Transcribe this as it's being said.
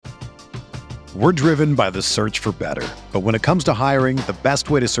We're driven by the search for better. But when it comes to hiring, the best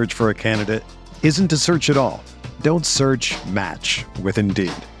way to search for a candidate isn't to search at all. Don't search, match with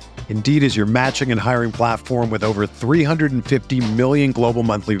Indeed. Indeed is your matching and hiring platform with over 350 million global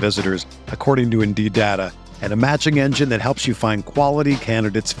monthly visitors, according to Indeed data, and a matching engine that helps you find quality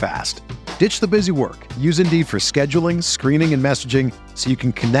candidates fast. Ditch the busy work. Use Indeed for scheduling, screening, and messaging so you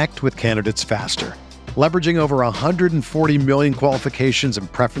can connect with candidates faster. Leveraging over 140 million qualifications and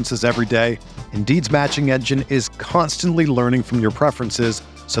preferences every day, Indeed's matching engine is constantly learning from your preferences,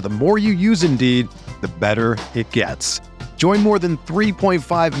 so the more you use Indeed, the better it gets. Join more than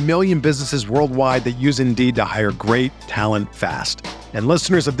 3.5 million businesses worldwide that use Indeed to hire great talent fast. And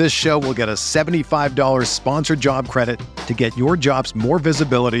listeners of this show will get a $75 sponsored job credit to get your jobs more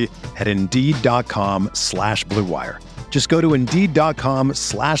visibility at Indeed.com/Blue Wire. Just go to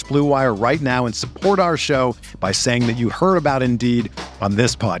Indeed.com/Blue Wire right now and support our show by saying that you heard about Indeed on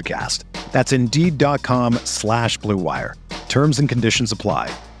this podcast. That's Indeed.com/Blue Wire. Terms and conditions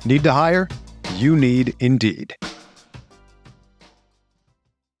apply. Need to hire? You need Indeed.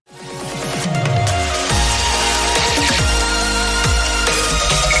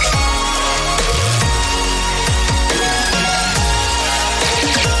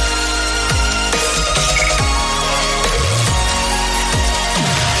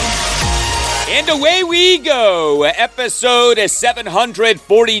 And away we go, episode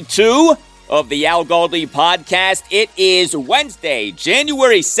 742 of the Al Galdi podcast. It is Wednesday,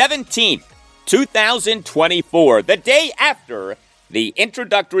 January 17th, 2024, the day after the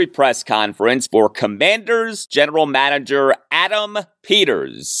introductory press conference for Commanders General Manager Adam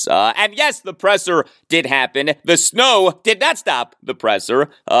Peters. And yes, the presser did happen. The snow did not stop the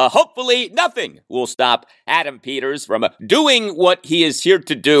presser. Hopefully nothing will stop Adam Peters from doing what he is here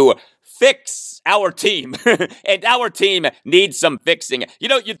to do. Fix our team, and our team needs some fixing. You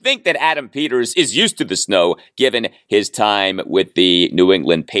know, you'd think that Adam Peters is used to the snow, given his time with the New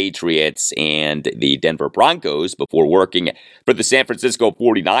England Patriots and the Denver Broncos before working for the San Francisco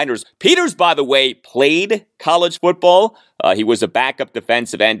 49ers. Peters, by the way, played college football. He was a backup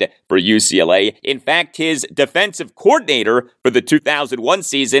defensive end for UCLA. In fact, his defensive coordinator for the 2001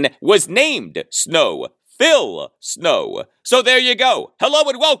 season was named Phil Snow. So there you go. Hello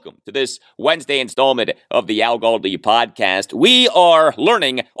and welcome to this Wednesday installment of the Al Galdi podcast. We are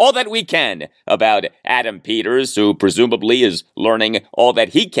learning all that we can about Adam Peters, who presumably is learning all that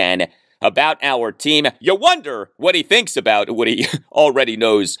he can about our team. You wonder what he thinks about what he already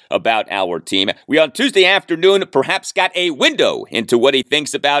knows about our team. We on Tuesday afternoon perhaps got a window into what he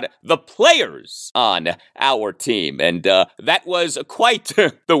thinks about the players on our team. And that was quite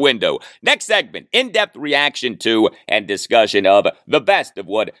the window. Next segment, in-depth reaction to and discussion of the best of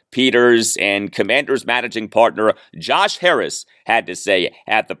what Peters and Commanders managing partner Josh Harris had to say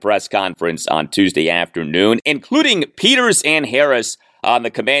at the press conference on Tuesday afternoon, including Peters and Harris on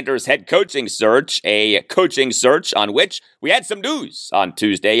the Commanders' head coaching search, a coaching search on which we had some news on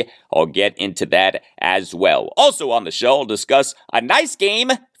Tuesday. I'll get into that as well. Also on the show, I'll discuss a nice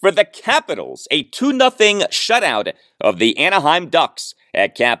game for the Capitals, a 2-0 shutout of the Anaheim Ducks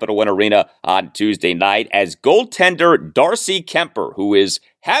at Capital One Arena on Tuesday night as goaltender Darcy Kemper, who is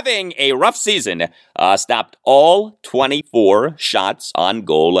having a rough season, stopped all 24 shots on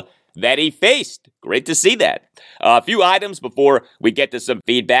goal that he faced. Great to see that. A few items before we get to some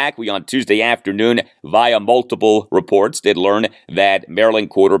feedback. We on Tuesday afternoon, via multiple reports, did learn that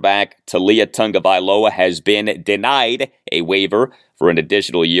Maryland quarterback Talia Tagovailoa has been denied a waiver for an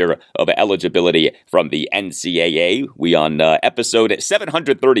additional year of eligibility from the NCAA. We on episode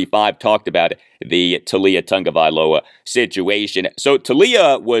 735 talked about the Talia Tagovailoa situation. So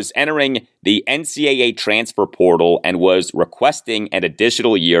Talia was entering the NCAA transfer portal and was requesting an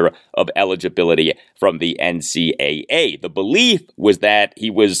additional year of eligibility from the NCAA. The belief was that he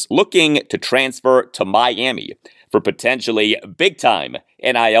was looking to transfer to Miami for potentially big-time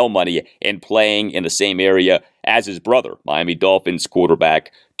NIL money and playing in the same area as his brother, Miami Dolphins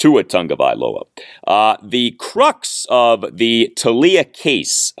quarterback Tua Tagovailoa. The crux of the Talia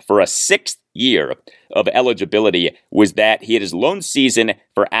case for a sixth year of eligibility was that he had his lone season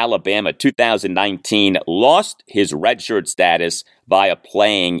for Alabama 2019 lost his redshirt status via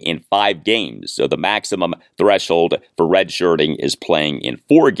playing in 5 games. So the maximum threshold for redshirting is playing in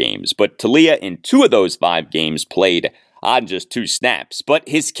 4 games. But Talia in 2 of those 5 games played on just 2 snaps. But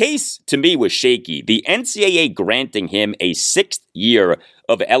his case to me was shaky. The NCAA granting him a 6th year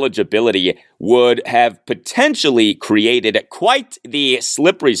of eligibility would have potentially created quite the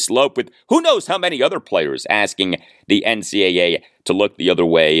slippery slope with who knows how many other players asking the NCAA to look the other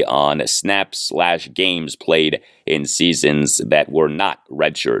way on snaps/games played in seasons that were not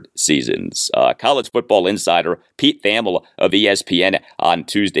redshirt seasons. College football insider Pete Thamel of ESPN on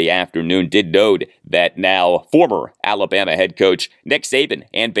Tuesday afternoon did note that now former Alabama head coach Nick Saban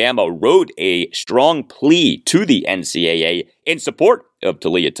and Bama wrote a strong plea to the NCAA in support of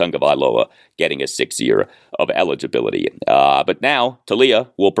Taulia Tagovailoa getting a 6th year of eligibility. But now Taulia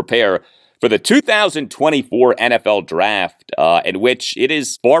will prepare for the 2024 NFL Draft, in which it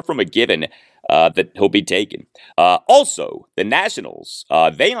is far from a given that he'll be taken. Also, the Nationals,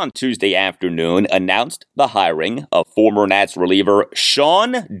 they on Tuesday afternoon announced the hiring of former Nats reliever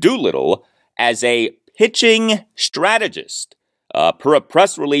Sean Doolittle as a pitching strategist. Per a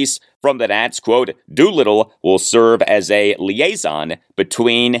press release from the Nats, quote, Doolittle will serve as a liaison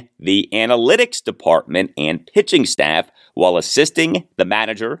between the analytics department and pitching staff while assisting the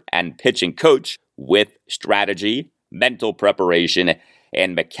manager and pitching coach with strategy, mental preparation,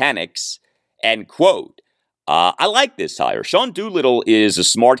 and mechanics, end quote. I like this hire. Sean Doolittle is a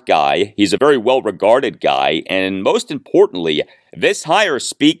smart guy. He's a very well-regarded guy. And most importantly, this hire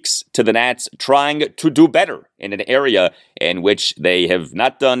speaks to the Nats trying to do better in an area in which they have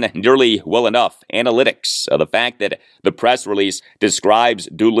not done nearly well enough. Analytics. The fact that the press release describes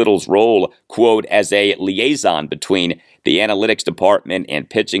Doolittle's role, quote, as a liaison between the analytics department and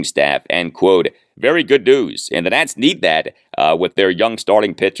pitching staff, end quote. Very good news. And the Nats need that with their young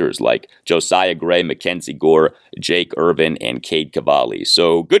starting pitchers like Josiah Gray, Mackenzie Gore, Jake Irvin, and Cade Cavalli.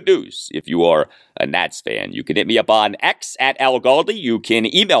 So good news if you are a Nats fan. You can hit me up on X at Al Galdi. You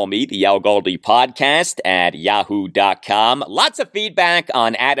can email me, the Al Galdi podcast at yahoo.com. Lots of feedback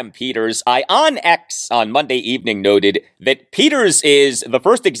on Adam Peters. I, on X on Monday evening, noted that Peters is the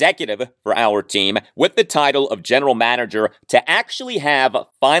first executive for our team with the title of general manager to actually have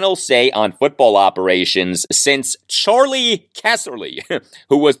final say on football operations since Charlie Casserly,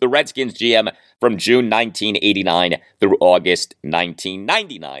 who was the Redskins GM from June 1989 through August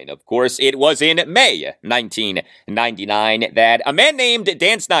 1999. Of course, it was in May 1999 that a man named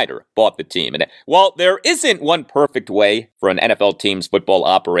Dan Snyder bought the team. And while there isn't one perfect way for an NFL team's football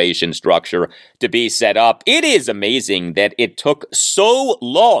operation structure to be set up, it is amazing that it took so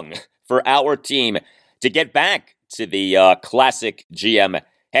long for our team to get back to the classic GM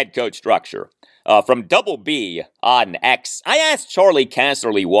head coach structure. From Double B on X, I asked Charlie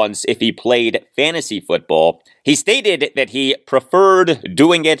Casserly once if he played fantasy football. He stated that he preferred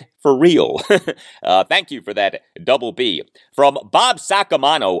doing it for real. Thank you for that, Double B. From Bob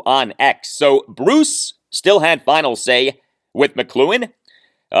Sacamano on X, so Bruce still had final say with McLuhan?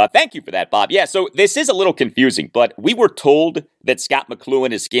 Thank you for that, Bob. Yeah, so this is a little confusing, but we were told that Scott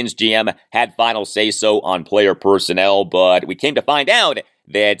McLuhan, as Skins GM, had final say-so on player personnel, but we came to find out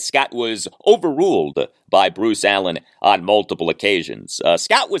that Scott was overruled by Bruce Allen on multiple occasions.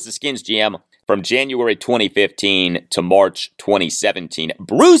 Scott was the Skins GM from January 2015 to March 2017.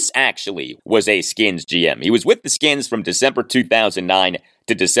 Bruce actually was a Skins GM. He was with the Skins from December 2009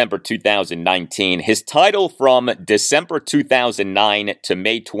 to December 2019. His title from December 2009 to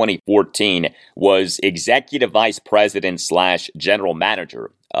May 2014 was Executive Vice President / General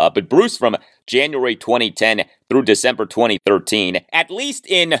Manager. But Bruce, from January 2010 through December 2013, at least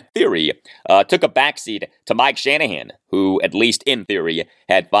in theory, took a backseat to Mike Shanahan, who, at least in theory,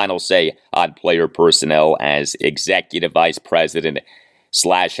 had final say on player personnel as Executive Vice President /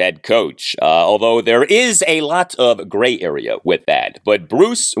 head coach, although there is a lot of gray area with that. But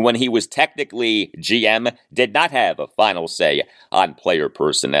Bruce, when he was technically GM, did not have a final say on player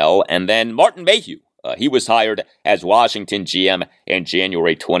personnel. And then Martin Mayhew, he was hired as Washington GM in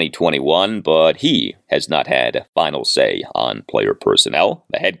January 2021, but he has not had final say on player personnel.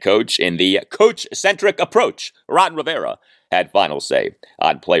 The head coach in the coach-centric approach, Ron Rivera, had final say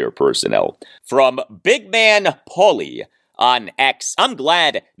on player personnel. From Big Man Paulie on X, I'm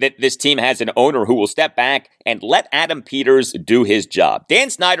glad that this team has an owner who will step back and let Adam Peters do his job.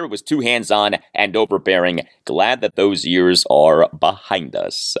 Dan Snyder was too hands-on and overbearing. Glad that those years are behind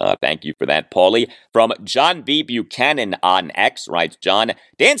us. Thank you for that, Paulie. From John B. Buchanan on X, writes John,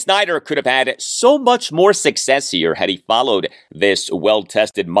 Dan Snyder could have had so much more success here had he followed this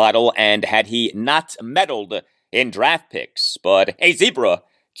well-tested model and had he not meddled in draft picks. But a zebra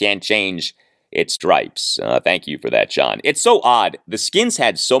can't change its stripes. Thank you for that, John. It's so odd. The Skins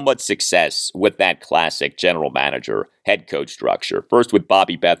had so much success with that classic general manager head coach structure. First with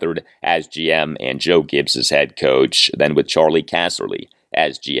Bobby Beathard as GM and Joe Gibbs as head coach, then with Charlie Casserly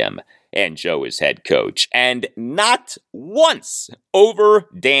as GM and Joe as head coach. And not once over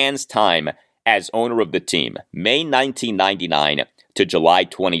Dan's time as owner of the team, May 1999 to July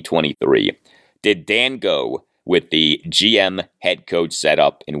 2023, did Dan go with the GM head coach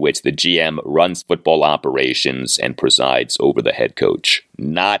setup in which the GM runs football operations and presides over the head coach?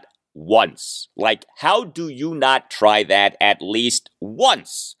 Not once. Like, how do you not try that at least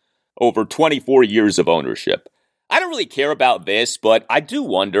once over 24 years of ownership? I don't really care about this, but I do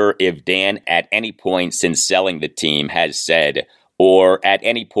wonder if Dan at any point since selling the team has said, or at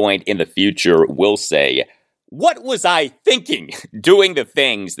any point in the future will say, what was I thinking doing the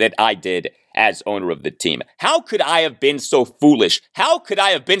things that I did as owner of the team? How could I have been so foolish? How could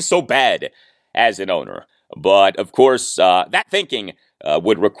I have been so bad as an owner? But of course, that thinking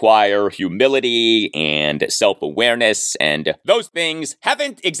would require humility and self-awareness, and those things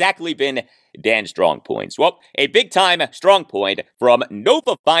haven't exactly been Dan's strong points. Well, a big-time strong point from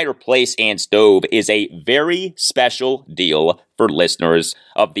Nova Fireplace and Stove is a very special deal for listeners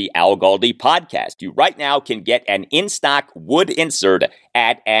of the Al Galdi podcast. You right now can get an in-stock wood insert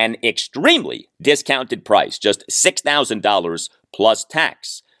at an extremely discounted price, just $6,000 plus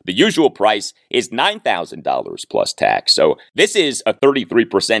tax. The usual price is $9,000 plus tax. So this is a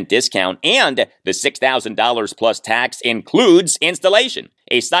 33% discount, and the $6,000 plus tax includes installation.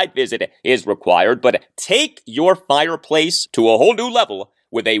 A site visit is required, but take your fireplace to a whole new level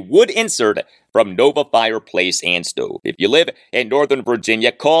with a wood insert from Nova Fireplace and Stove. If you live in Northern Virginia,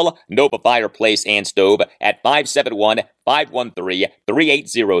 call Nova Fireplace and Stove at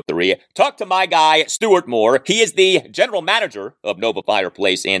 571-513-3803. Talk to my guy, Stuart Moore. He is the general manager of Nova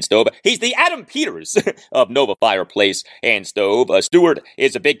Fireplace and Stove. He's the Adam Peters of Nova Fireplace and Stove. Stuart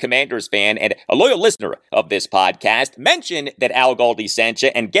is a big Commanders fan and a loyal listener of this podcast. Mention that Al Galdi sent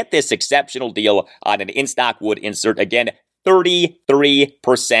you and get this exceptional deal on an in-stock wood insert. Again,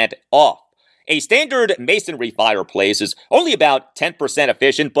 33% off. A standard masonry fireplace is only about 10%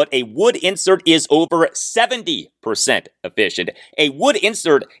 efficient, but a wood insert is over 70% efficient. A wood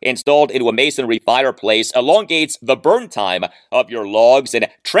insert installed into a masonry fireplace elongates the burn time of your logs and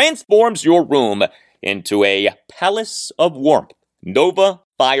transforms your room into a palace of warmth. Nova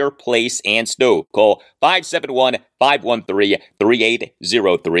Fireplace and Stove. Call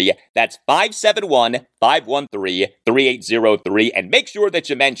 571-513-3803. That's 571-513-3803. And make sure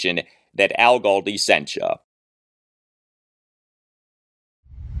that you mention that Al Galdi sent you.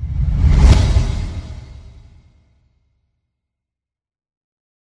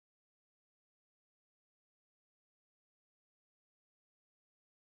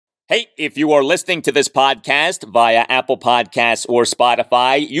 Hey, if you are listening to this podcast via Apple Podcasts or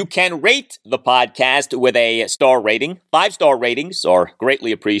Spotify, you can rate the podcast with a star rating. 5-star ratings are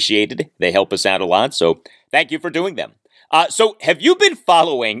greatly appreciated. They help us out a lot, so thank you for doing them. So have you been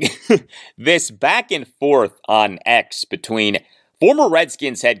following this back and forth on X between former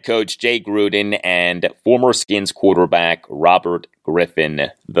Redskins head coach Jay Gruden and former Skins quarterback Robert Griffin III?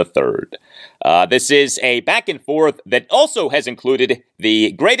 This is a back and forth that also has included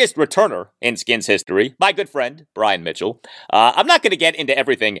the greatest returner in Skins history, my good friend, Brian Mitchell. I'm not going to get into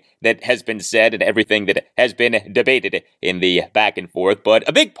everything that has been said and everything that has been debated in the back and forth, but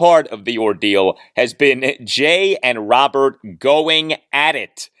a big part of the ordeal has been Jay and Robert going at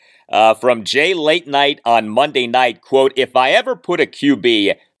it. From Jay late night on Monday night, quote, "If I ever put a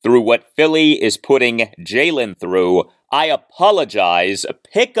QB through what Philly is putting Jalen through, I apologize.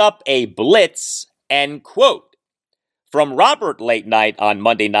 Pick up a blitz," end quote. From Robert late night on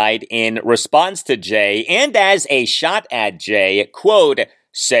Monday night in response to Jay and as a shot at Jay, quote,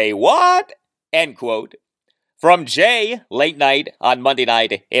 "Say what?" end quote. From Jay late night on Monday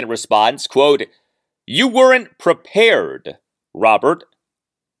night in response, quote, "You weren't prepared, Robert,"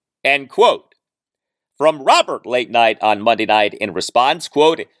 end quote. From Robert late night on Monday night in response,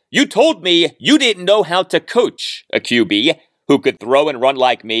 quote, "You told me you didn't know how to coach a QB who could throw and run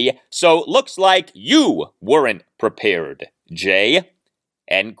like me, so looks like you weren't prepared, Jay,"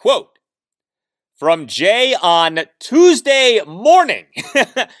 end quote. From Jay on Tuesday morning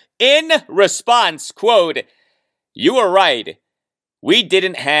in response, quote, "You were right. We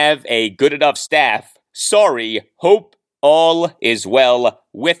didn't have a good enough staff. Sorry. Hope all is well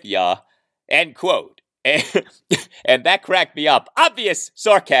with ya," end quote. And that cracked me up. Obvious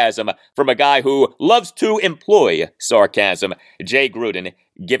sarcasm from a guy who loves to employ sarcasm, Jay Gruden,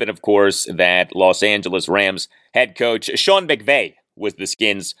 given, of course, that Los Angeles Rams head coach Sean McVay was the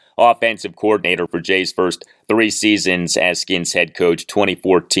Skins offensive coordinator for Jay's first 3 seasons as Skins head coach,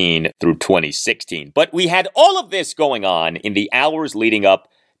 2014 through 2016. But we had all of this going on in the hours leading up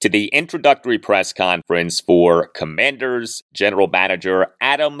to the introductory press conference for Commanders general manager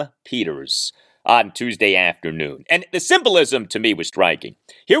Adam Peters. on Tuesday afternoon. And the symbolism to me was striking.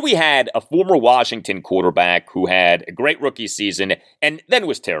 Here we had a former Washington quarterback who had a great rookie season and then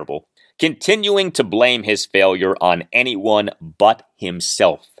was terrible, continuing to blame his failure on anyone but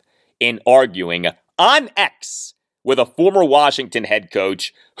himself in arguing on X with a former Washington head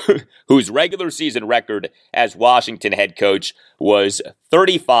coach whose regular season record as Washington head coach was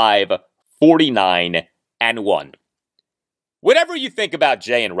 35-49-1. Whatever you think about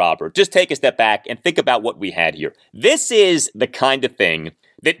Jay and Robert, just take a step back and think about what we had here. This is the kind of thing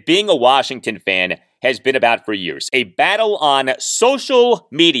that being a Washington fan has been about for years. A battle on social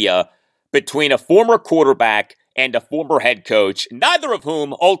media between a former quarterback and a former head coach, neither of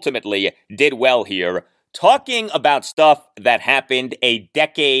whom ultimately did well here, talking about stuff that happened a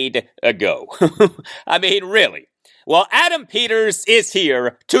decade ago. I mean, really. Well, Adam Peters is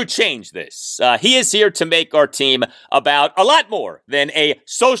here to change this. He is here to make our team about a lot more than a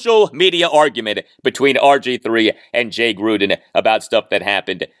social media argument between RG3 and Jay Gruden about stuff that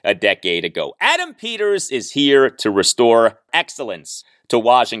happened a decade ago. Adam Peters is here to restore excellence to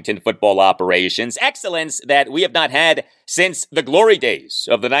Washington football operations, excellence that we have not had since the glory days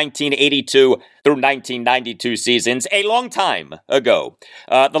of the 1982 through 1992 seasons, a long time ago.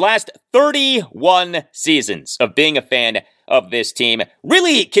 The last 31 seasons of being a fan of this team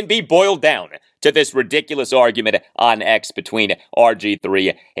really can be boiled down to this ridiculous argument on X between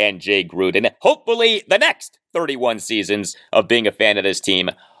RG3 and Jay Gruden. Hopefully, the next 31 seasons of being a fan of this team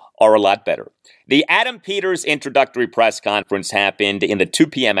are a lot better. The Adam Peters introductory press conference happened in the 2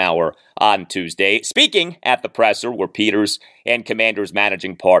 p.m. hour on Tuesday. Speaking at the presser were Peters and Commanders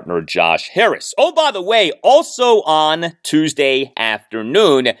managing partner Josh Harris. Oh, by the way, also on Tuesday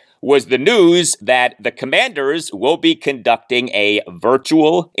afternoon was the news that the Commanders will be conducting a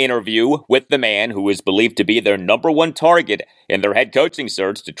virtual interview with the man who is believed to be their number one target in their head coaching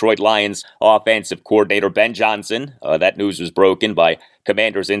search, Detroit Lions offensive coordinator Ben Johnson. That news was broken by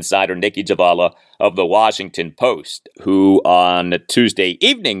Commanders insider Nikki Javala of the Washington Post, who on Tuesday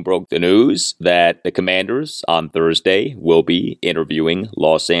evening broke the news that the Commanders on Thursday will be interviewing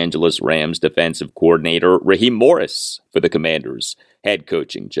Los Angeles Rams defensive coordinator Raheem Morris for the Commanders head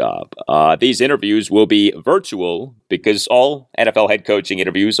coaching job. These interviews will be virtual because all NFL head coaching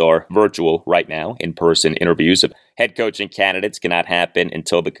interviews are virtual right now. In-person interviews of head coaching candidates cannot happen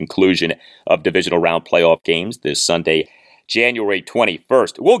until the conclusion of divisional round playoff games this Sunday, January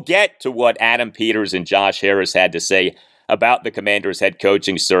 21st. We'll get to what Adam Peters and Josh Harris had to say about the Commanders head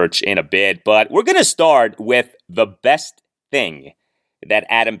coaching search in a bit, but we're going to start with the best thing that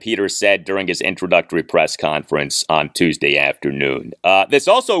Adam Peters said during his introductory press conference on Tuesday afternoon. This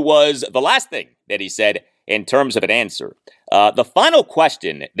also was the last thing that he said in terms of an answer. The final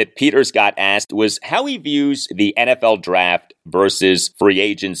question that Peters got asked was how he views the NFL draft versus free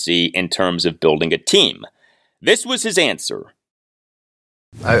agency in terms of building a team. This was his answer.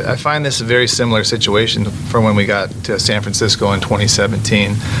 I find this a very similar situation from when we got to San Francisco in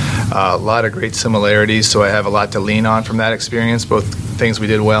 2017. A lot of great similarities, so I have a lot to lean on from that experience, both things we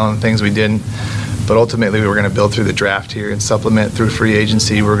did well and things we didn't. But ultimately, we were going to build through the draft here and supplement through free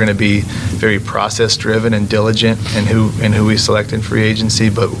agency. We're going to be very process-driven and diligent in who we select in free agency,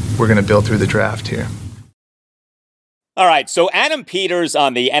 but we're going to build through the draft here. All right, so Adam Peters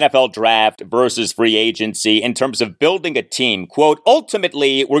on the NFL draft versus free agency in terms of building a team. Quote,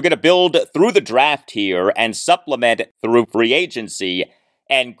 ultimately, we're going to build through the draft here and supplement through free agency,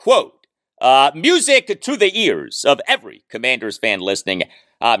 end quote. Music to the ears of every Commanders fan listening,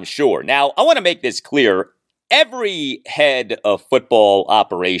 I'm sure. Now, I want to make this clear. Every head of football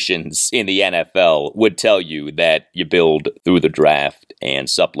operations in the NFL would tell you that you build through the draft and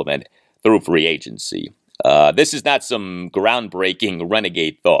supplement through free agency. This is not some groundbreaking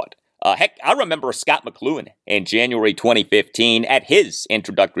renegade thought. Heck, I remember Scott McLuhan in January 2015 at his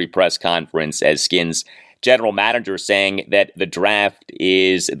introductory press conference as Skins general manager saying that the draft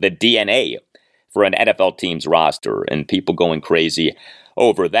is the DNA for an NFL team's roster and people going crazy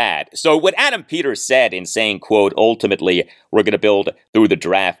over that. So what Adam Peters said in saying, quote, ultimately, we're going to build through the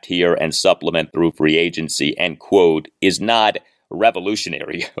draft here and supplement through free agency, end quote, is not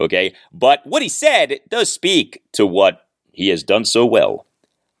revolutionary, okay? But what he said does speak to what he has done so well.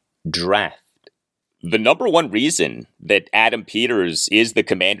 Draft. The number one reason that Adam Peters is the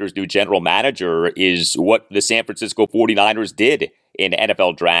Commanders' new general manager is what the San Francisco 49ers did in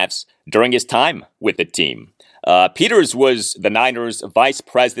NFL drafts during his time with the team. Peters was the Niners' vice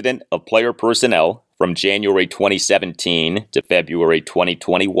president of player personnel from January 2017 to February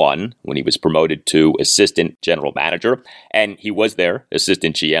 2021 when he was promoted to assistant general manager, and he was their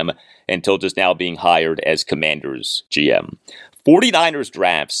assistant GM until just now being hired as Commanders GM. 49ers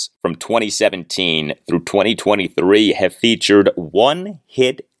drafts from 2017 through 2023 have featured one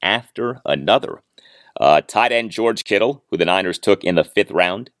hit after another. Tight end George Kittle, who the Niners took in the 5th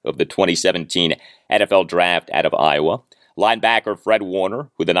round of the 2017 NFL Draft out of Iowa. Linebacker Fred Warner,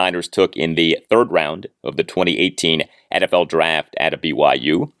 who the Niners took in the 3rd round of the 2018 NFL Draft out of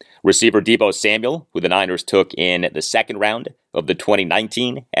BYU. Receiver Deebo Samuel, who the Niners took in the 2nd round of the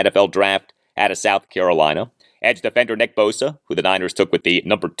 2019 NFL Draft out of South Carolina. Edge defender Nick Bosa, who the Niners took with the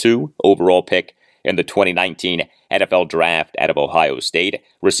number 2 overall pick in the 2019 NFL Draft out of Ohio State.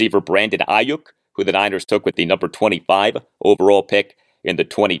 Receiver Brandon Ayuk, who the Niners took with the number 25 overall pick in the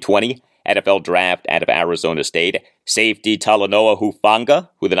 2020 NFL Draft out of Arizona State. Safety Talanoa Hufanga,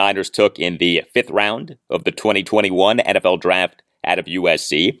 who the Niners took in the 5th round of the 2021 NFL Draft out of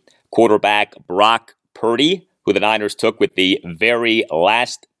USC. Quarterback Brock Purdy, who the Niners took with the very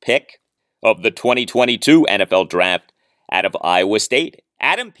last pick of the 2022 NFL Draft out of Iowa State.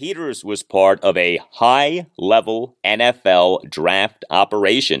 Adam Peters was part of a high-level NFL draft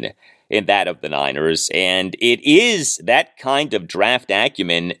operation in that of the Niners, and it is that kind of draft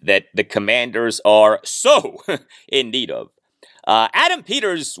acumen that the Commanders are so in need of. Adam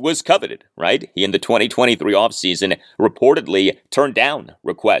Peters was coveted, right? He, in the 2023 offseason, reportedly turned down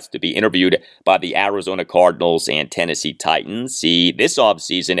requests to be interviewed by the Arizona Cardinals and Tennessee Titans. He, this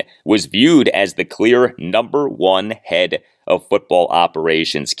offseason, was viewed as the clear number 1 head of football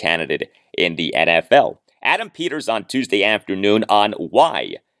operations candidate in the NFL. Adam Peters on Tuesday afternoon on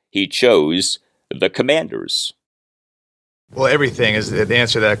why he chose the Commanders. Well, everything is the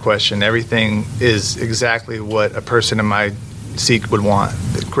answer to that question. Everything is exactly what a person in my seat would want.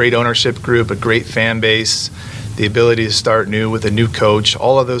 A great ownership group, a great fan base, the ability to start new with a new coach.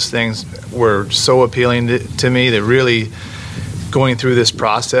 All of those things were so appealing to me that really, going through this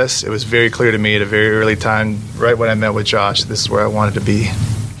process, it was very clear to me at a very early time, right when I met with Josh, this is where I wanted to be.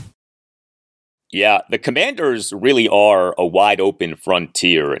 Yeah, the Commanders really are a wide-open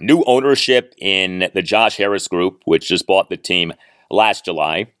frontier. New ownership in the Josh Harris Group, which just bought the team last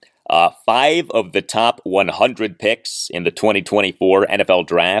July. 5 of the top 100 picks in the 2024 NFL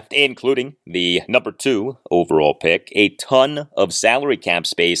Draft, including the number 2 overall pick. A ton of salary cap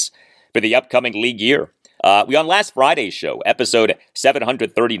space for the upcoming league year. We on last Friday's show, episode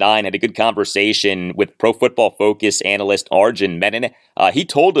 739, had a good conversation with Pro Football Focus analyst Arjun Menon. He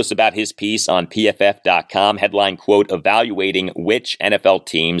told us about his piece on PFF.com, headline, quote, evaluating which NFL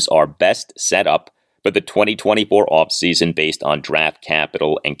teams are best set up for the 2024 offseason based on draft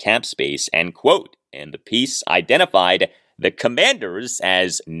capital and cap space, end quote. And the piece identified the Commanders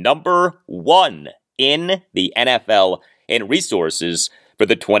as number 1 in the NFL in resources for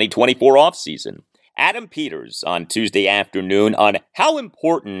the 2024 offseason. Adam Peters on Tuesday afternoon on how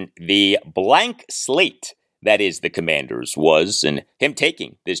important the blank slate that is the Commanders was, and him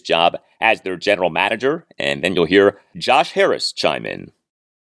taking this job as their general manager. And then you'll hear Josh Harris chime in.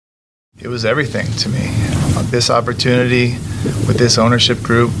 It was everything to me. This opportunity with this ownership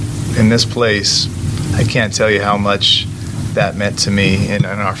group in this place, I can't tell you how much that meant to me and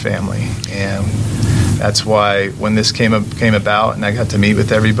our family. And that's why when this came about and I got to meet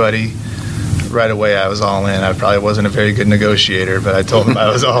with everybody, right away I was all in. I probably wasn't a very good negotiator, but I told them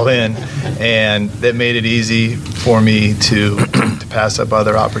I was all in. And that made it easy for me to pass up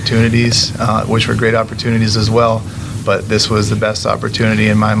other opportunities, which were great opportunities as well. But this was the best opportunity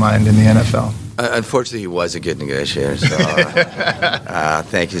in my mind in the NFL. Unfortunately, he was a good negotiator, so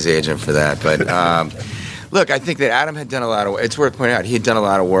thank his agent for that. But look, I think that Adam had done a lot of work. It's worth pointing out, he had done a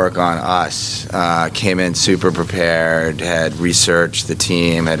lot of work on us, came in super prepared, had researched the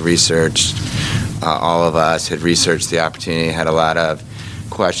team, had researched all of us, had researched the opportunity, had a lot of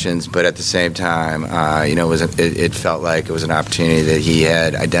questions, but at the same time, it felt like it was an opportunity that he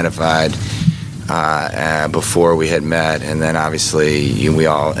had identified before we had met, and then obviously we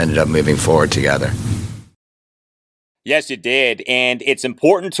all ended up moving forward together. Yes, you did, and it's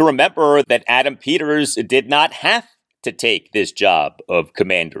important to remember that Adam Peters did not have to take this job of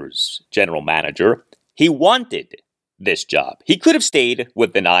Commanders general manager. He wanted this job. He could have stayed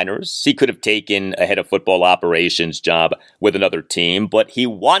with the Niners. He could have taken a head of football operations job with another team, but he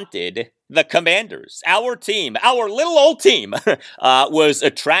wanted the Commanders. Our team, our little old team, was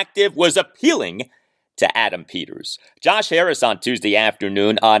attractive, was appealing to Adam Peters. Josh Harris on Tuesday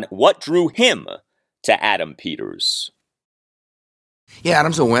afternoon on what drew him to Adam Peters. Yeah,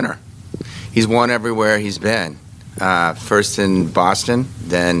 Adam's a winner. He's won everywhere he's been. First in Boston,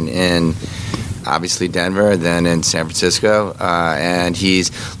 then in obviously Denver, then in San Francisco, and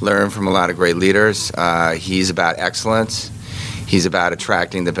he's learned from a lot of great leaders. He's about excellence. He's about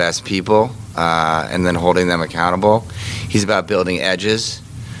attracting the best people, and then holding them accountable. He's about building edges.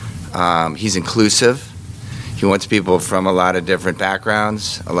 He's inclusive. He wants people from a lot of different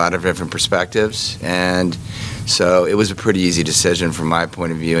backgrounds, a lot of different perspectives, and so it was a pretty easy decision from my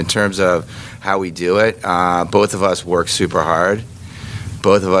point of view. In terms of how we do it, both of us work super hard.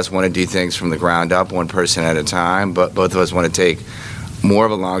 Both of us want to do things from the ground up, one person at a time, but both of us want to take more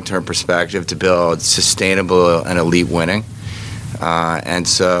of a long-term perspective to build sustainable and elite winning. And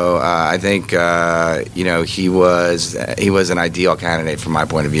so I think he was an ideal candidate from my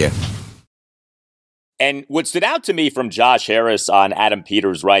point of view. And what stood out to me from Josh Harris on Adam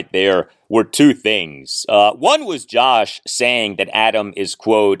Peters right there were two things. One was Josh saying that Adam is,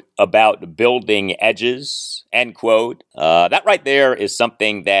 quote, about building edges, end quote. That right there is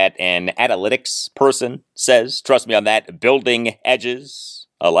something that an analytics person says. Trust me on that. Building edges.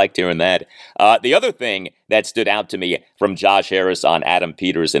 I liked hearing that. The other thing that stood out to me from Josh Harris on Adam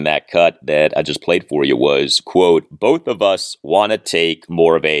Peters in that cut that I just played for you was, quote, both of us want to take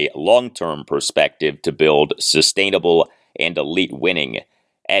more of a long-term perspective to build sustainable and elite winning,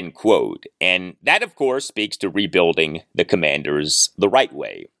 end quote. And that, of course, speaks to rebuilding the Commanders the right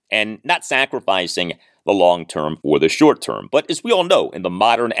way and not sacrificing the long term for the short term. But as we all know, in the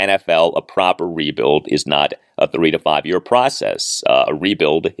modern NFL, a proper rebuild is not a 3 to 5 year process. A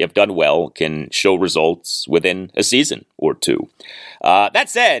rebuild, if done well, can show results within a season or two. That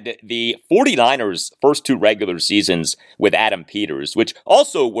said, the 49ers' first two regular seasons with Adam Peters, which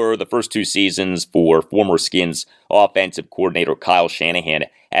also were the first two seasons for former Skins offensive coordinator Kyle Shanahan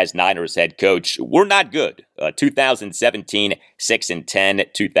as Niners head coach, were not good. 2017,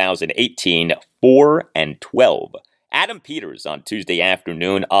 6-10, 2018, 4-12. Adam Peters on Tuesday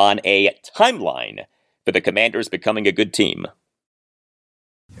afternoon on a timeline for the Commanders becoming a good team.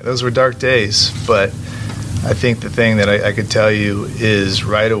 Those were dark days, but I think the thing that I could tell you is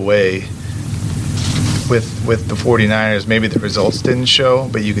right away with the 49ers, maybe the results didn't show,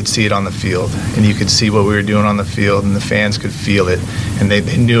 but you could see it on the field, and you could see what we were doing on the field, and the fans could feel it, and they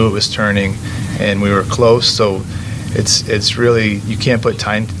knew it was turning, and we were close. So it's really, you can't put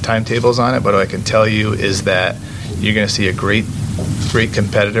timetables on it, but what I can tell you is that you're going to see a great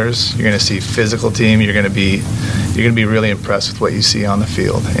competitors. You're going to see physical team. You're going to be really impressed with what you see on the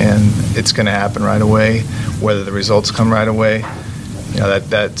field, and it's going to happen right away. Whether the results come right away,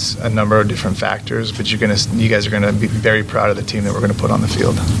 that's a number of different factors. But you guys are going to be very proud of the team that we're going to put on the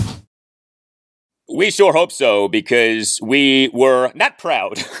field. We sure hope so, because we were not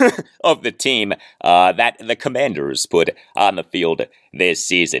proud of the team that the Commanders put on the field this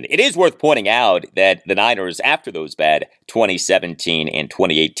season. It is worth pointing out that the Niners, after those bad 2017 and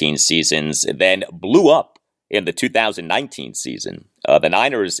 2018 seasons, then blew up in the 2019 season. The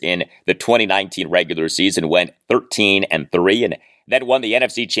Niners in the 2019 regular season went 13-3 and then won the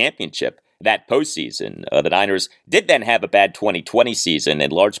NFC Championship that postseason. The Niners did then have a bad 2020 season,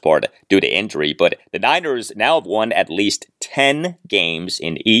 in large part due to injury, but the Niners now have won at least 10 games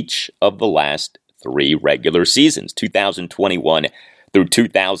in each of the last 3 regular seasons, 2021 through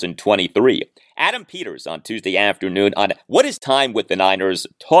 2023. Adam Peters on Tuesday afternoon on what his time with the Niners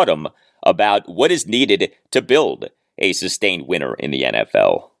taught him about what is needed to build a sustained winner in the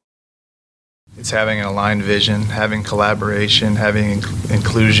NFL. It's having an aligned vision, having collaboration, having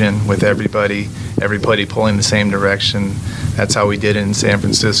inclusion with everybody pulling the same direction. That's how we did it in San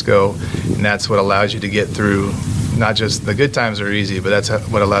Francisco, and that's what allows you to get through, not just the good times are easy, but that's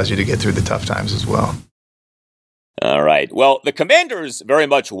what allows you to get through the tough times as well. All right. Well, the Commanders very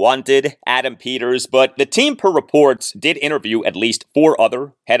much wanted Adam Peters, but the team, per reports, did interview at least 4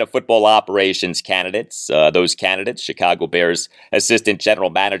 other head of football operations candidates. Those candidates, Chicago Bears assistant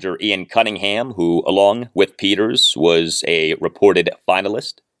general manager Ian Cunningham, who, along with Peters, was a reported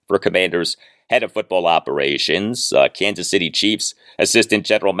finalist for Commanders head of football operations, Kansas City Chiefs assistant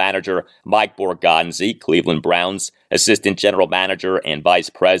general manager Mike Borgonzi, Cleveland Browns assistant general manager and vice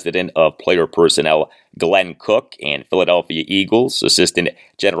president of player personnel Glenn Cook, and Philadelphia Eagles assistant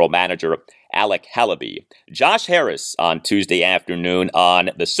general manager Alec Halaby. Josh Harris on Tuesday afternoon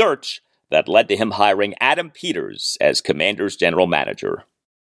on the search that led to him hiring Adam Peters as Commanders general manager.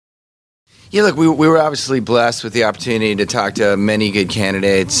 Yeah, look, we were obviously blessed with the opportunity to talk to many good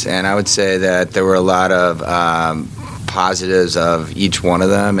candidates, and I would say that there were a lot of positives of each one of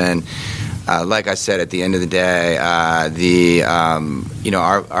them. And like I said, at the end of the day, our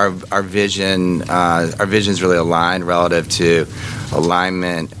vision's really aligned relative to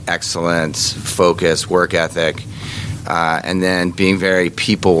alignment, excellence, focus, work ethic, and then being very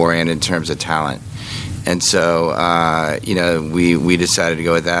people oriented in terms of talent. And so, we decided to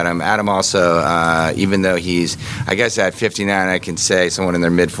go with Adam. Adam also, even though he's, I guess at 59, I can say someone in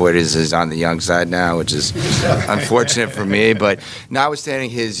their mid-40s is on the young side now, which is unfortunate for me. But notwithstanding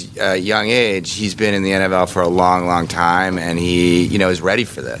his young age, he's been in the NFL for a long, long time, and he, is ready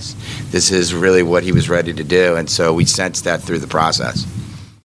for this. This is really what he was ready to do, and so we sensed that through the process.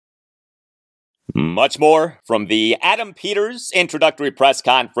 Much more from the Adam Peters introductory press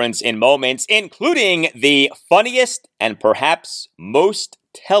conference in moments, including the funniest and perhaps most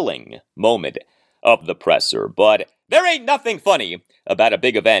telling moment of the presser. But there ain't nothing funny about a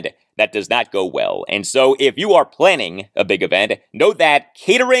big event that does not go well. And so if you are planning a big event, know that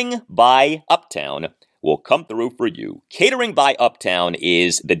Catering by Uptown will come through for you. Catering by Uptown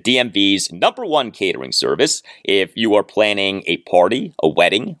is the DMV's #1 catering service. If you are planning a party, a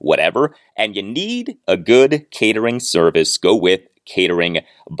wedding, whatever, and you need a good catering service, go with Catering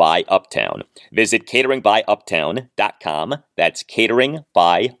by Uptown. Visit cateringbyuptown.com. That's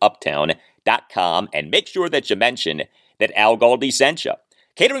cateringbyuptown.com. And make sure that you mention that Al Galdi sent you.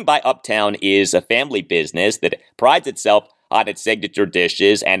 Catering by Uptown is a family business that prides itself on its signature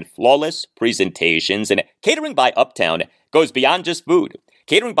dishes and flawless presentations, and Catering by Uptown goes beyond just food.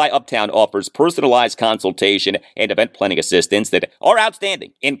 Catering by Uptown offers personalized consultation and event planning assistance that are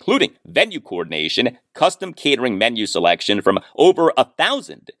outstanding, including venue coordination, custom catering menu selection from over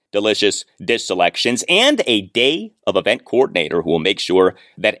 1,000 delicious dish selections, and a day of event coordinator who will make sure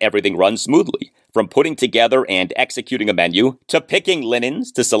that everything runs smoothly. From putting together and executing a menu, to picking linens,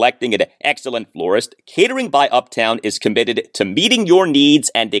 to selecting an excellent florist, Catering by Uptown is committed to meeting your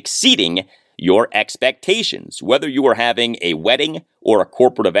needs and exceeding your expectations. Whether you are having a wedding or a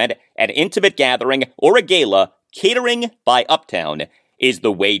corporate event, an intimate gathering, or a gala, Catering by Uptown is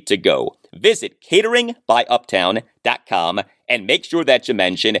the way to go. Visit cateringbyuptown.com and make sure that you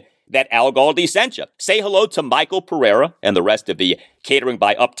mention that Al Galdi sent you. Say hello to Michael Pereira and the rest of the Catering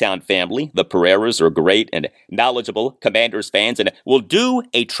by Uptown family. The Pereiras are great and knowledgeable Commanders fans and will do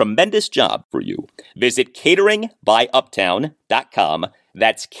a tremendous job for you. Visit cateringbyuptown.com.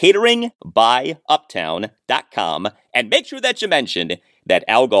 That's cateringbyuptown.com. And make sure that you mention that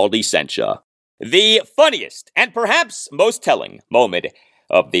Al Galdi sent you. The funniest and perhaps most telling moment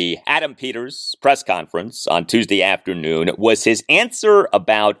of the Adam Peters press conference on Tuesday afternoon was his answer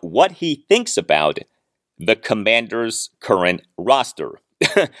about what he thinks about the Commanders' current roster.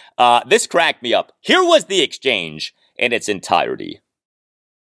 This cracked me up. Here was the exchange in its entirety.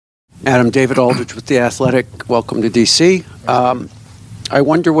 Adam, David Aldridge with The Athletic. Welcome to D.C. I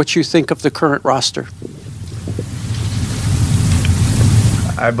wonder what you think of the current roster.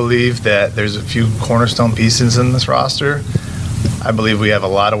 I believe that there's a few cornerstone pieces in this roster. I believe we have a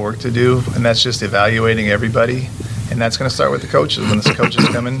lot of work to do, and that's just evaluating everybody. And that's going to start with the coaches. When the coaches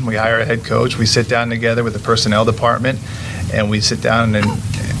come in, we hire a head coach. We sit down together with the personnel department, and we sit down and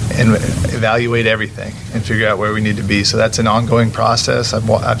evaluate everything and figure out where we need to be. So that's an ongoing process.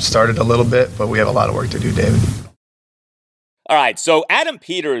 I've started a little bit, but we have a lot of work to do, David. All right, so Adam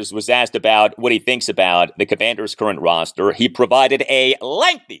Peters was asked about what he thinks about the Commanders' current roster. He provided a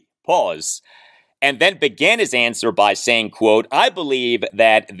lengthy pause and then began his answer by saying, quote, "I believe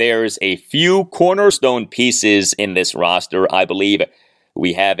that there's a few cornerstone pieces in this roster. I believe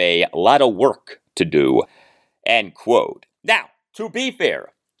we have a lot of work to do," end quote. Now, to be fair,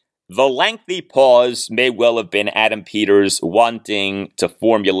 the lengthy pause may well have been Adam Peters wanting to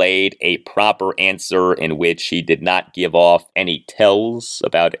formulate a proper answer in which he did not give off any tells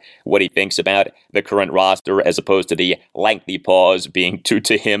about what he thinks about the current roster, as opposed to the lengthy pause being due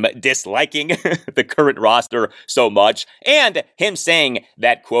to him disliking the current roster so much, and him saying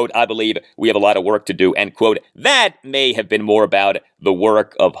that, quote, "I believe we have a lot of work to do," end quote. That may have been more about the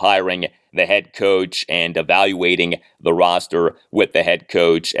work of hiring the head coach and evaluating the roster with the head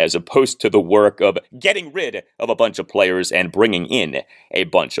coach, as opposed to the work of getting rid of a bunch of players and bringing in a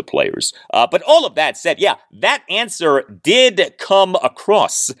bunch of players. But all of that said, yeah, that answer did come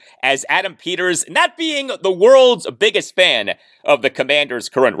across as Adam Peters not being the world's biggest fan of the Commanders'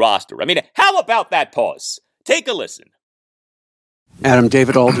 current roster. I mean, how about that pause? Take a listen. Adam,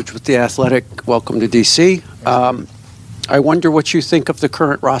 David Aldridge with The Athletic. Welcome to D.C. I wonder what you think of the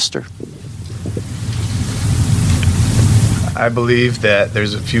current roster. I believe that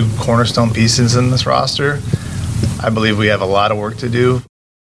there's a few cornerstone pieces in this roster. I believe we have a lot of work to do.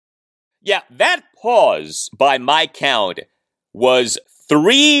 Yeah, that pause, by my count, was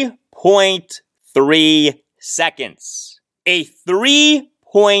 3.3 seconds. A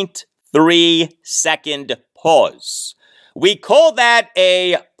 3.3 second pause. We call that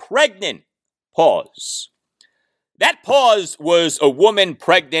a pregnant pause. That pause was a woman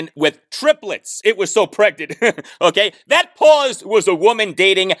pregnant with triplets. It was so pregnant. Okay? That pause was a woman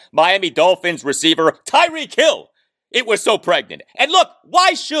dating Miami Dolphins receiver Tyreek Hill. It was so pregnant. And look,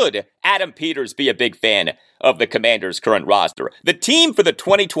 why should Adam Peters be a big fan of the Commanders' current roster? The team for the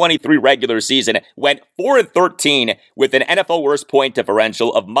 2023 regular season went 4-13 with an NFL worst point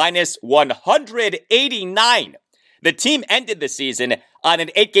differential of minus 189. The team ended the season on an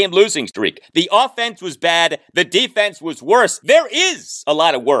 8-game losing streak. The offense was bad. The defense was worse. There is a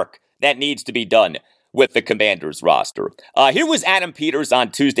lot of work that needs to be done with the Commanders roster. Here was Adam Peters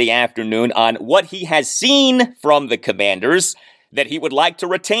on Tuesday afternoon on what he has seen from the Commanders that he would like to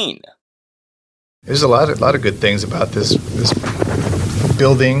retain. There's a lot of good things about this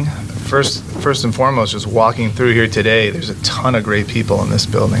building. First and foremost, just walking through here today, there's a ton of great people in this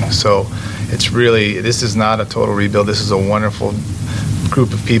building. So this is not a total rebuild. This is a wonderful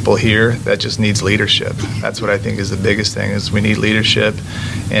group of people here that just needs leadership. That's what I think is the biggest thing, is we need leadership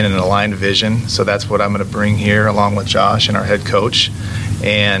and an aligned vision. So that's what I'm going to bring here along with Josh and our head coach.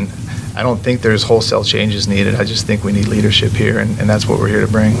 And I don't think there's wholesale changes needed. I just think we need leadership here, and that's what we're here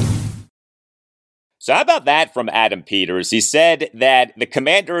to bring. So how about that from Adam Peters? He said that the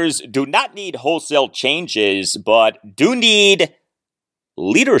Commanders do not need wholesale changes, but do need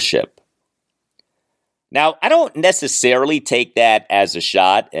leadership. Now, I don't necessarily take that as a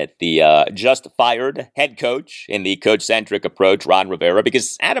shot at the just-fired head coach in the coach-centric approach, Ron Rivera,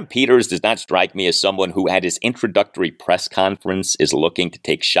 because Adam Peters does not strike me as someone who at his introductory press conference is looking to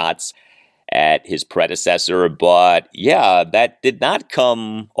take shots at his predecessor. But yeah, that did not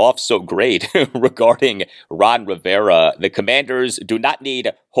come off so great regarding Ron Rivera. The Commanders do not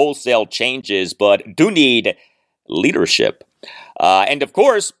need wholesale changes, but do need leadership. And of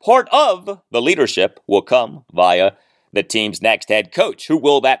course, part of the leadership will come via the team's next head coach. Who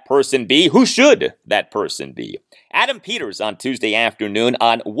will that person be? Who should that person be? Adam Peters on Tuesday afternoon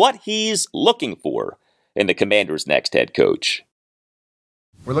on what he's looking for in the Commanders' next head coach.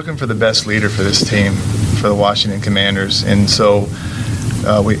 We're looking for the best leader for this team, for the Washington Commanders. And so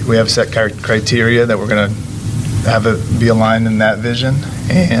we have set criteria that we're going to have it be aligned in that vision.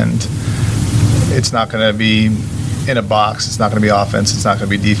 And it's not going to be in a box. It's not going to be offense. It's not going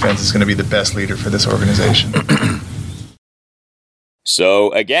to be defense. It's going to be the best leader for this organization.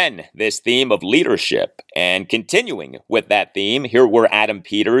 So again, this theme of leadership, and continuing with that theme, here were Adam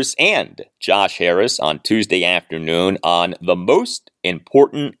Peters and Josh Harris on Tuesday afternoon on the most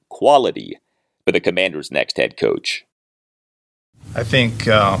important quality for the Commanders' next head coach. I think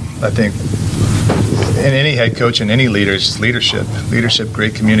in any head coach and any leader, it's just leadership,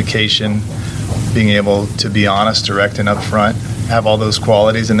 great communication, being able to be honest, direct, and upfront, have all those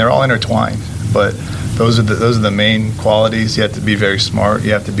qualities, and they're all intertwined. But those are the main qualities. You have to be very smart.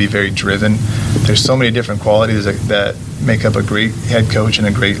 You have to be very driven. There's so many different qualities that make up a great head coach and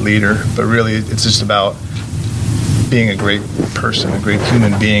a great leader. But really, it's just about being a great person, a great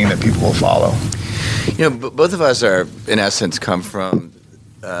human being that people will follow. You know, both of us are, in essence, come from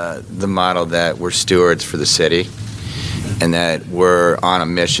the model that we're stewards for the city, and that we're on a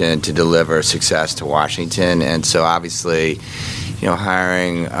mission to deliver success to Washington. And so, obviously, you know,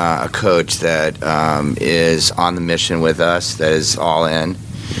 hiring a coach that is on the mission with us, that is all in,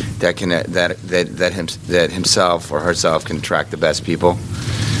 that himself or herself can attract the best people.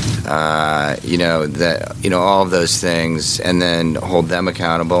 All of those things, and then hold them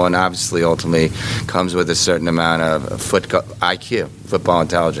accountable, and obviously ultimately comes with a certain amount of IQ, football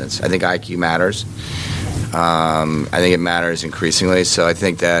intelligence. I think IQ matters. I think it matters increasingly. So I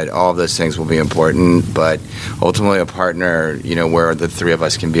think that all of those things will be important, but ultimately a partner, you know, where the three of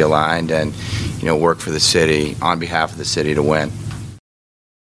us can be aligned and, you know, work for the city on behalf of the city to win.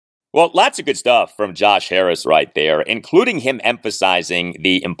 Well, lots of good stuff from Josh Harris right there, including him emphasizing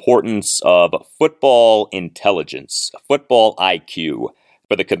the importance of football intelligence, football IQ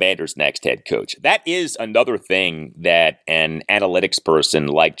for the Commanders' next head coach. That is another thing that an analytics person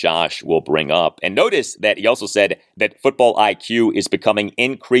like Josh will bring up. And notice that he also said that football IQ is becoming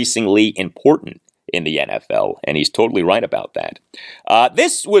increasingly important in the NFL, and he's totally right about that.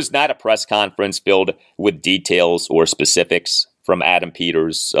 This was not a press conference filled with details or specifics from Adam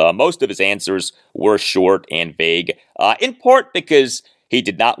Peters. Most of his answers were short and vague, in part because he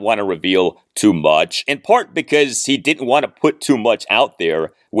did not want to reveal too much, in part because he didn't want to put too much out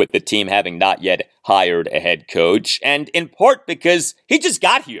there with the team having not yet hired a head coach, and in part because he just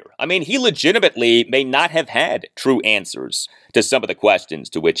got here. I mean, he legitimately may not have had true answers to some of the questions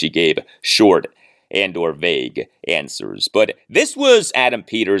to which he gave short and or vague answers. But this was Adam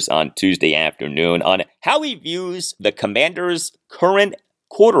Peters on Tuesday afternoon on how he views the Commanders' current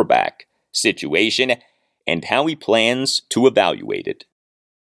quarterback situation and how he plans to evaluate it.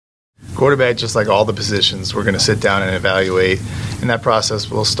 Quarterback, just like all the positions, we're going to sit down and evaluate. And that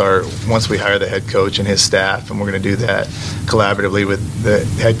process will start once we hire the head coach and his staff. And we're going to do that collaboratively with the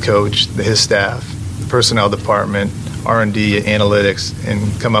head coach, his staff, the personnel department, R&D, analytics,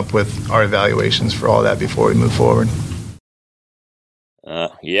 and come up with our evaluations for all that before we move forward.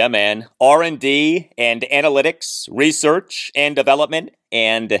 Yeah, man. R&D and analytics, research and development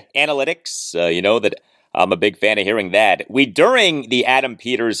and analytics. That I'm a big fan of hearing that. During the Adam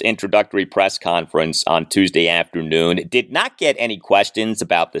Peters introductory press conference on Tuesday afternoon, did not get any questions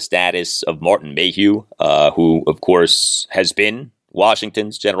about the status of Martin Mayhew, who, of course, has been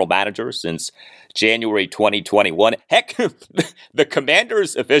Washington's general manager since January 2021. Heck, the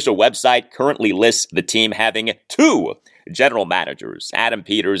Commanders' official website currently lists the team having two general managers, Adam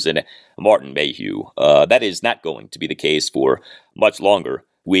Peters and Martin Mayhew. That is not going to be the case for much longer.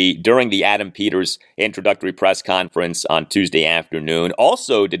 During the Adam Peters introductory press conference on Tuesday afternoon,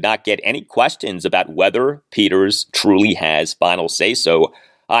 also did not get any questions about whether Peters truly has final say-so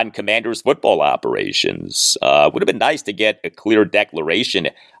on Commanders football operations. Would have been nice to get a clear declaration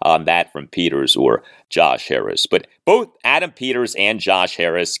on that from Peters or Josh Harris. But both Adam Peters and Josh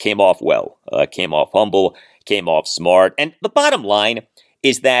Harris came off well, came off humble, came off smart. And the bottom line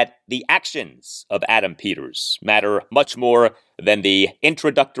is that the actions of Adam Peters matter much more than the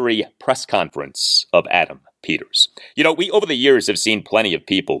introductory press conference of Adam Peters. We over the years have seen plenty of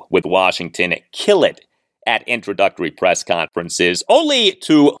people with Washington kill it at introductory press conferences, only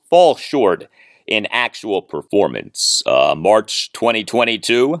to fall short in actual performance. March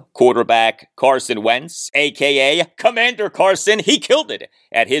 2022, quarterback Carson Wentz, a.k.a. Commander Carson, he killed it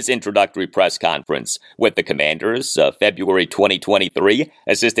at his introductory press conference with the Commanders. February 2023,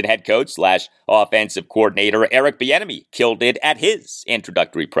 assistant head coach / offensive coordinator Eric Bieniemy killed it at his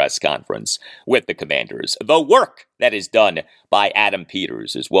introductory press conference with the Commanders. The work that is done by Adam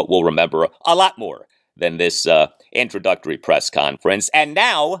Peters is what we'll remember a lot more than this introductory press conference. And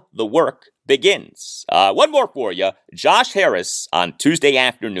now the work begins. One more for you. Josh Harris on Tuesday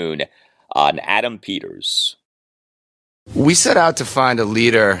afternoon on Adam Peters. We set out to find a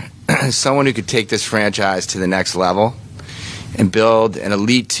leader, someone who could take this franchise to the next level and build an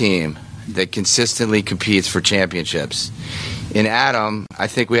elite team that consistently competes for championships. In Adam, I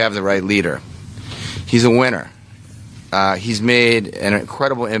think we have the right leader. He's a winner. He's made an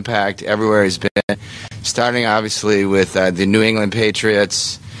incredible impact everywhere he's been, starting obviously with the New England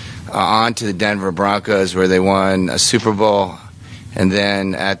Patriots, on to the Denver Broncos where they won a Super Bowl, and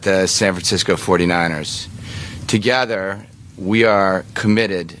then at the San Francisco 49ers. Together, we are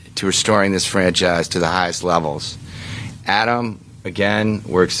committed to restoring this franchise to the highest levels. Adam, again,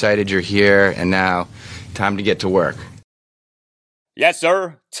 we're excited you're here, and now time to get to work. Yes,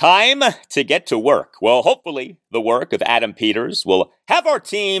 sir. Time to get to work. Well, hopefully the work of Adam Peters will have our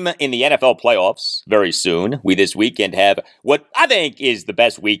team in the NFL playoffs very soon. We this weekend have what I think is the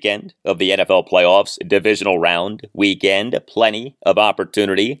best weekend of the NFL playoffs, divisional round weekend. Plenty of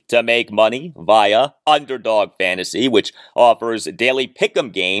opportunity to make money via Underdog Fantasy, which offers daily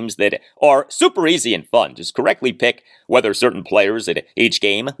pick'em games that are super easy and fun. Just correctly pick whether certain players at each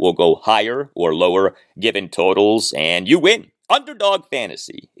game will go higher or lower given totals, and you win. Underdog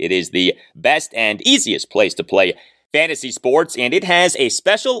Fantasy. It is the best and easiest place to play fantasy sports, and it has a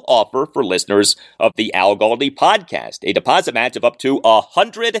special offer for listeners of the Al Galdi podcast. A deposit match of up to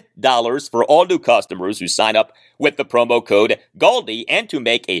 $100 for all new customers who sign up with the promo code GALDI and to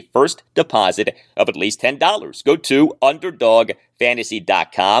make a first deposit of at least $10. Go to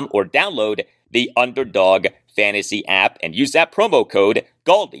UnderdogFantasy.com or download the Underdog Fantasy app and use that promo code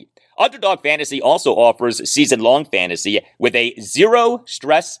GALDI. Underdog Fantasy also offers season-long fantasy with a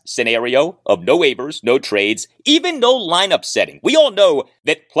zero-stress scenario of no waivers, no trades, even no lineup setting. We all know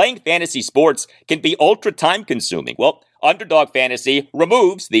that playing fantasy sports can be ultra-time-consuming. Well, Underdog Fantasy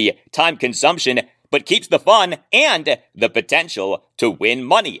removes the time consumption but keeps the fun and the potential to win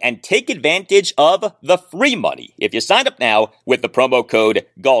money and take advantage of the free money. If you sign up now with the promo code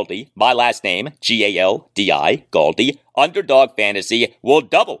GALDI, my last name, G-A-L-D-I, GALDI, Underdog Fantasy will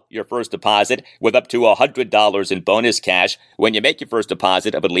double your first deposit with up to $100 in bonus cash when you make your first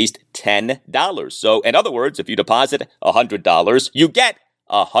deposit of at least $10. So, in other words, if you deposit $100, you get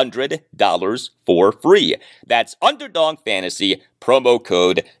 $100 for free. That's Underdog Fantasy, promo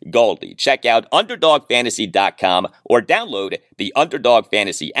code GALDI. Check out UnderdogFantasy.com or download the Underdog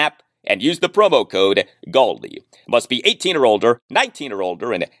Fantasy app and use the promo code GALDY. Must be 18 or older, 19 or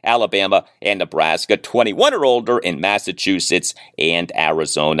older in Alabama and Nebraska, 21 or older in Massachusetts and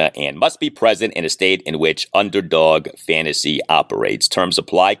Arizona, and must be present in a state in which Underdog Fantasy operates. Terms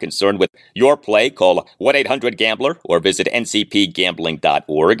apply. Concerned with your play, call 1-800-GAMBLER or visit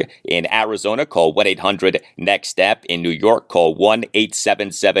ncpgambling.org. In Arizona, call 1-800-NEXT-STEP. In New York, call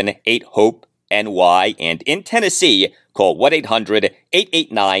 1-877-8-HOPE-NY. And in Tennessee, call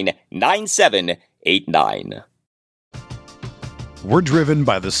 1-800-889-9789. We're driven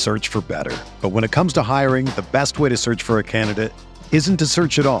by the search for better. But when it comes to hiring, the best way to search for a candidate isn't to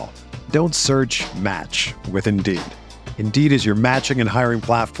search at all. Don't search, match with Indeed. Indeed is your matching and hiring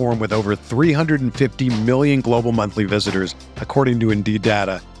platform with over 350 million global monthly visitors, according to Indeed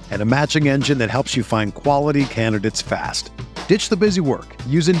data, and a matching engine that helps you find quality candidates fast. Ditch the busy work.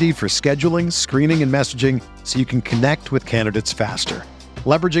 Use Indeed for scheduling, screening, and messaging so you can connect with candidates faster.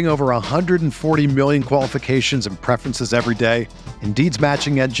 Leveraging over 140 million qualifications and preferences every day, Indeed's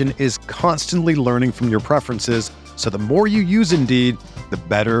matching engine is constantly learning from your preferences, so the more you use Indeed, the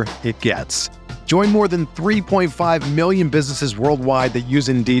better it gets. Join more than 3.5 million businesses worldwide that use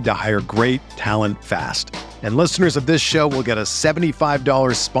Indeed to hire great talent fast. And listeners of this show will get a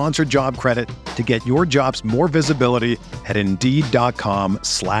 $75 sponsored job credit to get your jobs more visibility at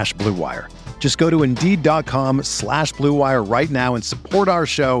Indeed.com/Blue Wire. Just go to Indeed.com/Blue Wire right now and support our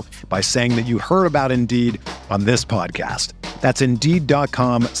show by saying that you heard about Indeed on this podcast. That's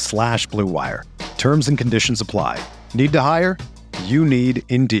Indeed.com/Blue Wire. Terms and conditions apply. Need to hire? You need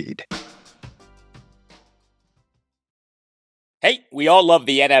Indeed. Hey, we all love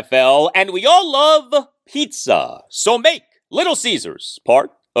the NFL, and we all love pizza. So make Little Caesars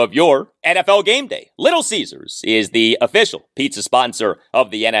part of your NFL game day. Little Caesars is the official pizza sponsor of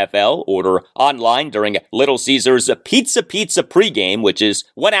the NFL. Order online during Little Caesars Pizza pregame, which is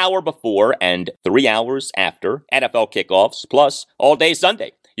 1 hour before and 3 hours after NFL kickoffs, plus all day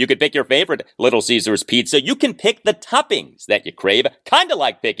Sunday. You can pick your favorite Little Caesars pizza. You can pick the toppings that you crave, kind of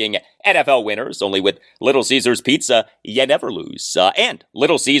like picking NFL winners, only with Little Caesars pizza, you never lose. And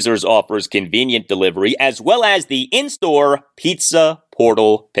Little Caesars offers convenient delivery as well as the in-store pizza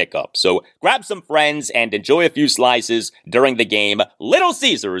portal pickup. So grab some friends and enjoy a few slices during the game. Little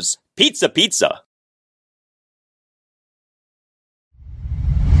Caesars Pizza.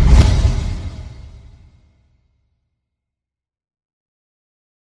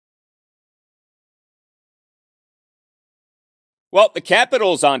 Well, the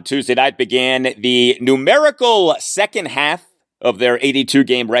Capitals on Tuesday night began the numerical second half of their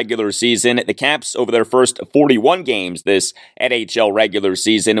 82-game regular season. The Caps, over their first 41 games this NHL regular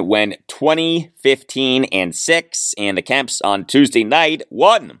season, went 20-15-6, and the Caps on Tuesday night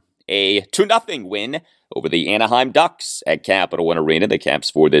won a 2-0 win over the Anaheim Ducks at Capital One Arena. The Caps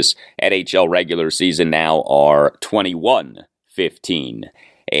for this NHL regular season now are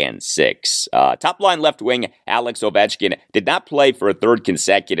 21-15-6. Top-line left wing Alex Ovechkin did not play for a third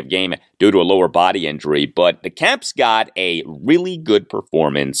consecutive game due to a lower body injury, but the Caps got a really good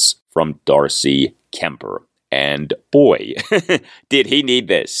performance from Darcy Kuemper. And boy, did he need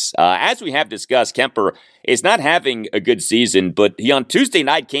this. As we have discussed, Kuemper is not having a good season, but he on Tuesday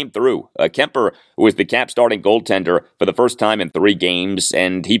night came through. Kuemper was the Caps starting goaltender for the first time in 3 games,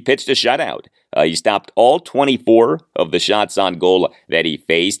 and he pitched a shutout. He stopped all 24 of the shots on goal that he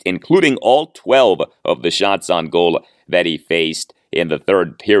faced, including all 12 of the shots on goal that he faced in the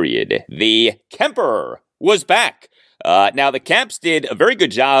third period. The Kuemper was back. Now, the Caps did a very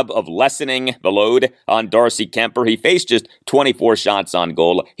good job of lessening the load on Darcy Kuemper. He faced just 24 shots on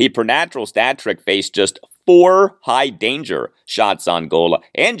goal. He, per natural stat trick, faced just 4 high-danger shots on goal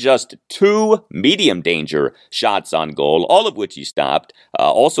and just 2 medium-danger shots on goal, all of which he stopped.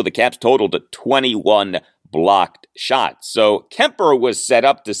 Also, the Caps totaled 21 blocked shots. So Kuemper was set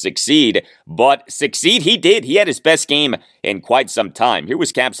up to succeed, but succeed he did. He had his best game in quite some time. Here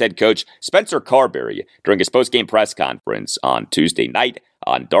was Caps head coach Spencer Carberry during his post-game press conference on Tuesday night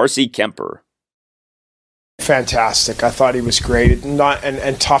on Darcy Kuemper. Fantastic. I thought he was great.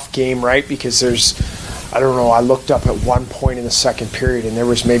 And tough game, right? Because I don't know, I looked up at one point in the second period and there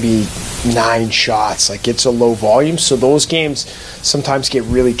was maybe 9 shots. Like, it's a low volume. So those games sometimes get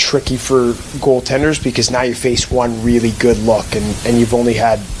really tricky for goaltenders because now you face one really good look and you've only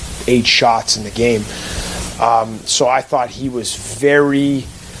had 8 shots in the game. So I thought he was very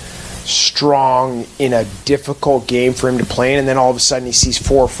strong in a difficult game for him to play in, and then all of a sudden he sees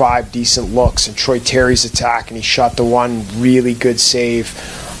 4 or 5 decent looks and Troy Terry's attack and he shot the one really good save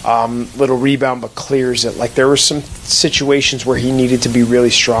little rebound, but clears it. Like, there were some situations where he needed to be really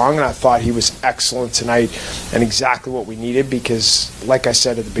strong, and I thought he was excellent tonight and exactly what we needed, because like I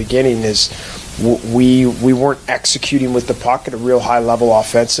said at the beginning is we weren't executing with the puck at a real high level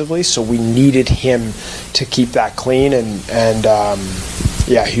offensively, so we needed him to keep that clean, and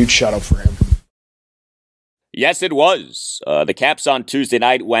huge shout out for him. Yes, it was. The Caps on Tuesday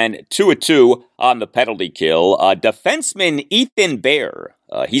night went 2-2 on the penalty kill. Defenseman Ethan Bear,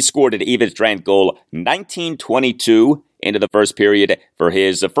 he scored an even strength goal, 19-22 into the first period for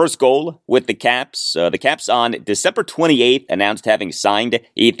his first goal with the Caps. The Caps on December 28th announced having signed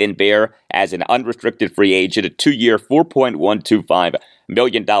Ethan Bear as an unrestricted free agent, a 2-year, $4.125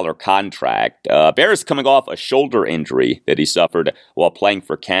 million contract. Bear is coming off a shoulder injury that he suffered while playing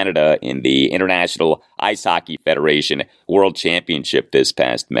for Canada in the International Ice Hockey Federation World Championship this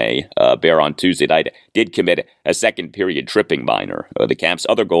past May. Bear on Tuesday night did commit a second period tripping minor. The Caps'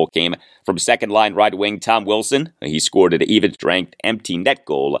 other goal came from second line right wing Tom Wilson. He scored an even strength empty net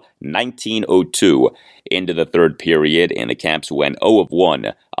goal, 19:02 into the third period, and the Caps went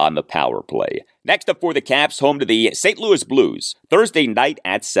 0-1 on the power play. Next up for the Caps, home to the St. Louis Blues, Thursday night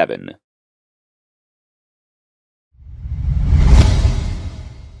at 7.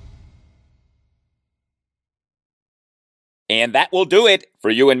 And that will do it for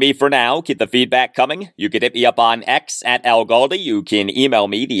you and me for now. Keep the feedback coming. You can hit me up on X at Al Galdi. You can email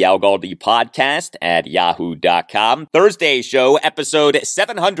me, the Al Galdi podcast at yahoo.com. Thursday's show, episode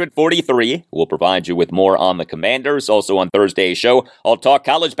 743. We'll provide you with more on the Commanders. Also on Thursday's show, I'll talk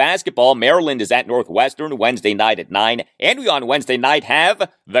college basketball. Maryland is at Northwestern Wednesday night at 9. And we on Wednesday night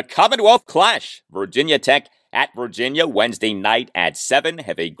have the Commonwealth Clash. Virginia Tech at Virginia Wednesday night at 7.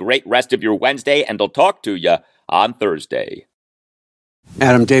 Have a great rest of your Wednesday, and I'll talk to you on Thursday.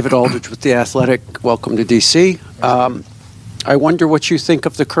 Adam, David Aldridge with The Athletic. Welcome to D.C. I wonder what you think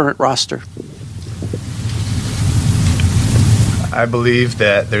of the current roster. I believe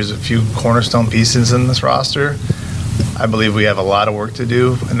that there's a few cornerstone pieces in this roster. I believe we have a lot of work to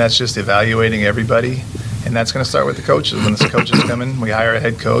do, and that's just evaluating everybody. And that's going to start with the coaches. When the coaches come in, we hire a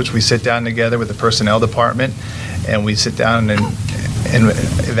head coach. We sit down together with the personnel department, and we sit down and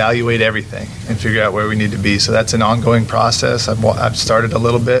evaluate everything and figure out where we need to be. So that's an ongoing process. I've started a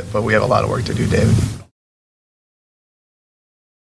little bit, but we have a lot of work to do, David.